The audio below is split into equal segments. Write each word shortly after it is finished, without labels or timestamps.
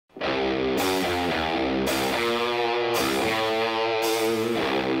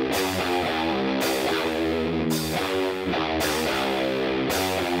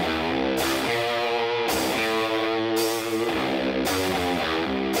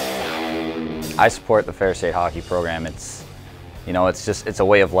I support the Ferris State Hockey program. It's a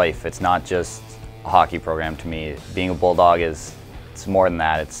way of life. It's not just a hockey program to me. Being a Bulldog it's more than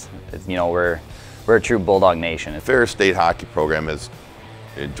that. We're a true Bulldog nation. The Ferris State Hockey program has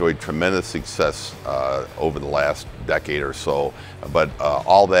enjoyed tremendous success over the last decade or so, but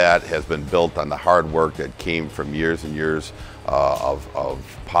all that has been built on the hard work that came from years and years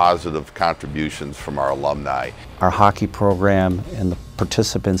of positive contributions from our alumni. Our hockey program and the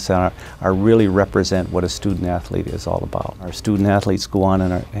participants are really represent what a student athlete is all about. Our student athletes go on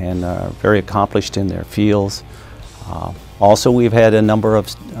and are very accomplished in their fields. Also, we've had a number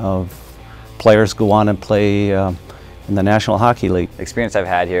of players go on and play in the National Hockey League. The experience I've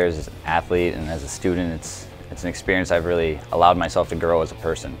had here as an athlete and as a student, it's an experience I've really allowed myself to grow as a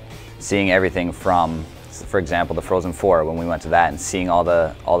person. Seeing everything from, for example, the Frozen Four, when we went to that, and seeing all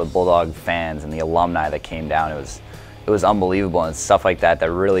the Bulldog fans and the alumni that came down, it was unbelievable. And it's stuff like that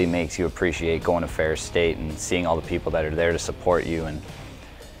that really makes you appreciate going to Ferris State and seeing all the people that are there to support you and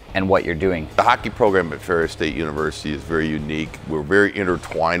what you're doing. The hockey program at Ferris State University is very unique. We're very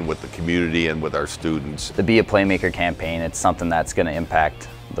intertwined with the community and with our students. The Be a Playmaker campaign, it's something that's going to impact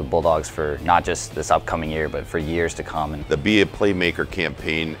the Bulldogs for not just this upcoming year, but for years to come. And the Be a Playmaker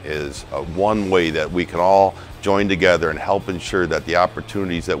campaign is one way that we can all join together and help ensure that the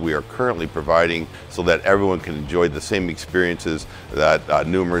opportunities that we are currently providing so that everyone can enjoy the same experiences that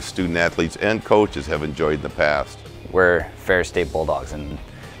numerous student athletes and coaches have enjoyed in the past. We're Ferris State Bulldogs, and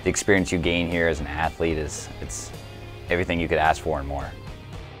the experience you gain here as an athlete it's everything you could ask for and more.